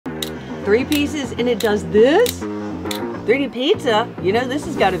3 pieces and it does this? 3DPizza, you know this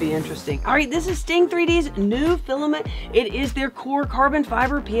has got to be interesting. All right, this is Sting3D's new filament. It is their Core Carbon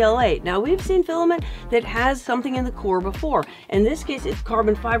Fiber PLA. Now we've seen filament that has something in the core before. In this case, it's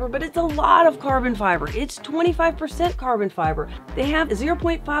carbon fiber, but it's a lot of carbon fiber. It's 25% carbon fiber. They have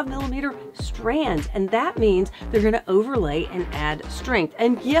 0.5 millimeter strands, and that means they're gonna overlay and add strength.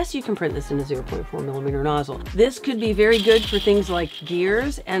 And yes, you can print this in a 0.4 millimeter nozzle. This could be very good for things like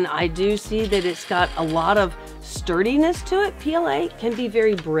gears, and I do see that it's got a lot of sturdiness to it. PLA can be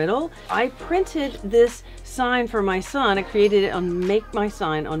very brittle. I printed this sign for my son. I created it on Make My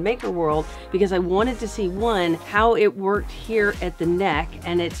Sign on Maker World because I wanted to see, one, how it worked here at the neck,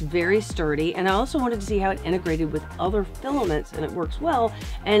 and it's very sturdy, and I also wanted to see how it integrated with other filaments, and it works well.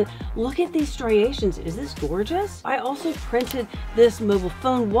 And look at these striations. Is this gorgeous? I also printed this mobile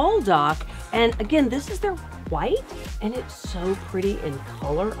phone wall dock, and again, this is their white, and it's so pretty in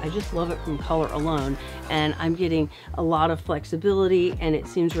color. I just love it from color alone, and I'm getting a lot of flexibility, and it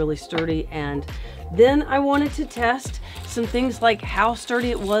seems really sturdy. And then I wanted to test some things like how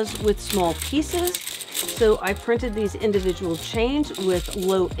sturdy it was with small pieces. So I printed these individual chains with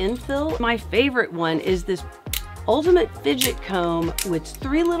low infill. My favorite one is this Uhltimate fidget comb with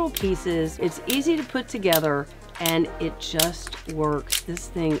 3 little pieces. It's easy to put together, and it just works. This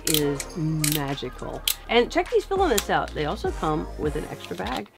thing is magical. And check these filaments out. They also come with an extra bag